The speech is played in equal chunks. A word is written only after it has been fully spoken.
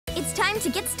It's time to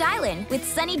get stylin' with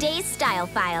Sunny Day's Style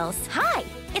Files. Hi,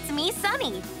 it's me,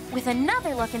 Sunny, with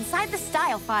another look inside the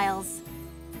Style Files.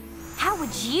 How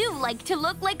would you like to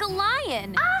look like a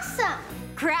lion? Awesome!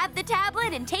 Grab the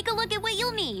tablet and take a look at what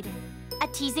you'll need. A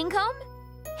teasing comb,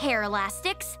 hair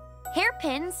elastics,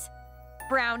 hairpins,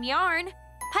 brown yarn,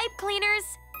 pipe cleaners,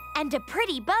 and a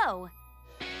pretty bow.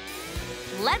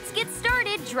 Let's get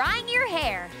started drying your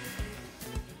hair.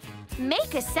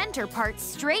 Make a center part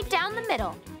straight down the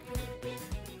middle.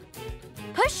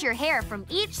 Push your hair from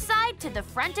each side to the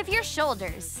front of your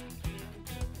shoulders.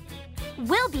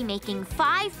 We'll be making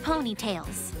 5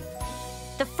 ponytails.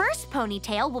 The first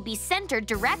ponytail will be centered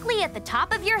directly at the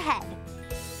top of your head.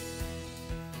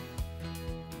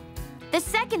 The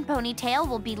second ponytail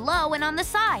will be low and on the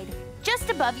side, just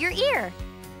above your ear.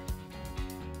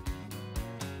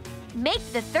 Make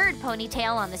the third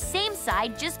ponytail on the same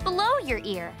side just below your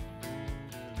ear.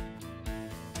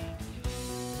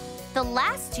 The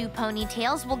last 2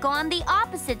 ponytails will go on the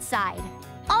opposite side,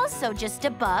 also just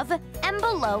above and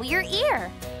below your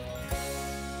ear.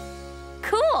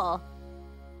 Cool!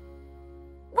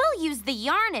 We'll use the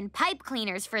yarn and pipe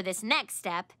cleaners for this next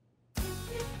step.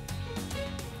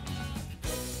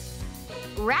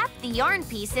 Wrap the yarn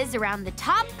pieces around the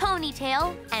top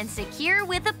ponytail and secure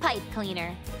with a pipe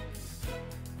cleaner.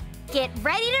 Get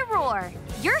ready to roar!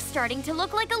 You're starting to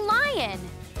look like a lion!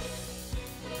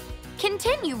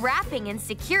 Continue wrapping and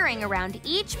securing around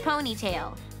each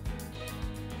ponytail.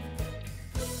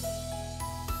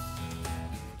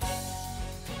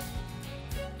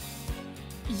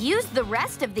 Use the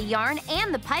rest of the yarn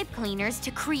and the pipe cleaners to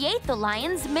create the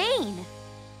lion's mane.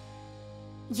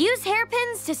 Use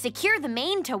hairpins to secure the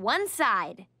mane to one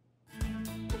side.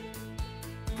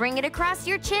 Bring it across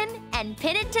your chin and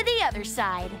pin it to the other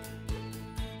side.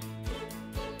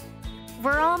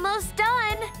 We're almost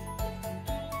done.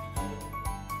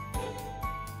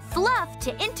 Fluff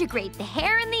to integrate the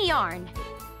hair and the yarn.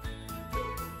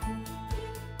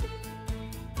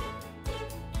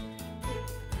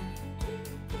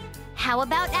 How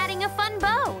about adding a fun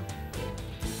bow?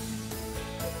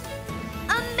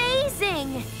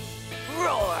 Amazing!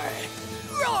 Roar!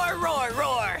 Roar, roar,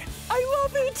 roar! I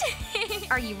love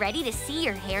it! Are you ready to see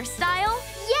your hairstyle?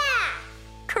 Yeah!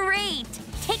 Great!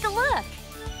 Take a look.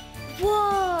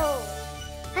 Whoa!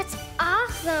 That's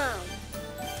awesome!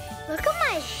 Look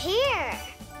at my hair!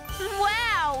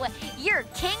 Wow! You're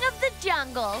king of the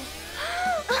jungle.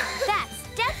 That's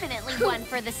definitely one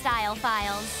for the Style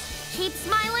Files. Keep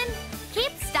smiling,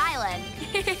 keep styling.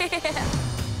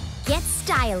 Get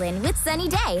stylin' with Sunny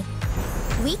Day.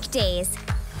 Weekdays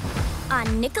on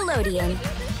Nickelodeon.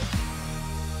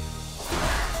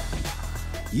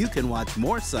 You can watch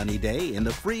more Sunny Day in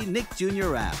the free Nick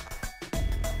Jr. app.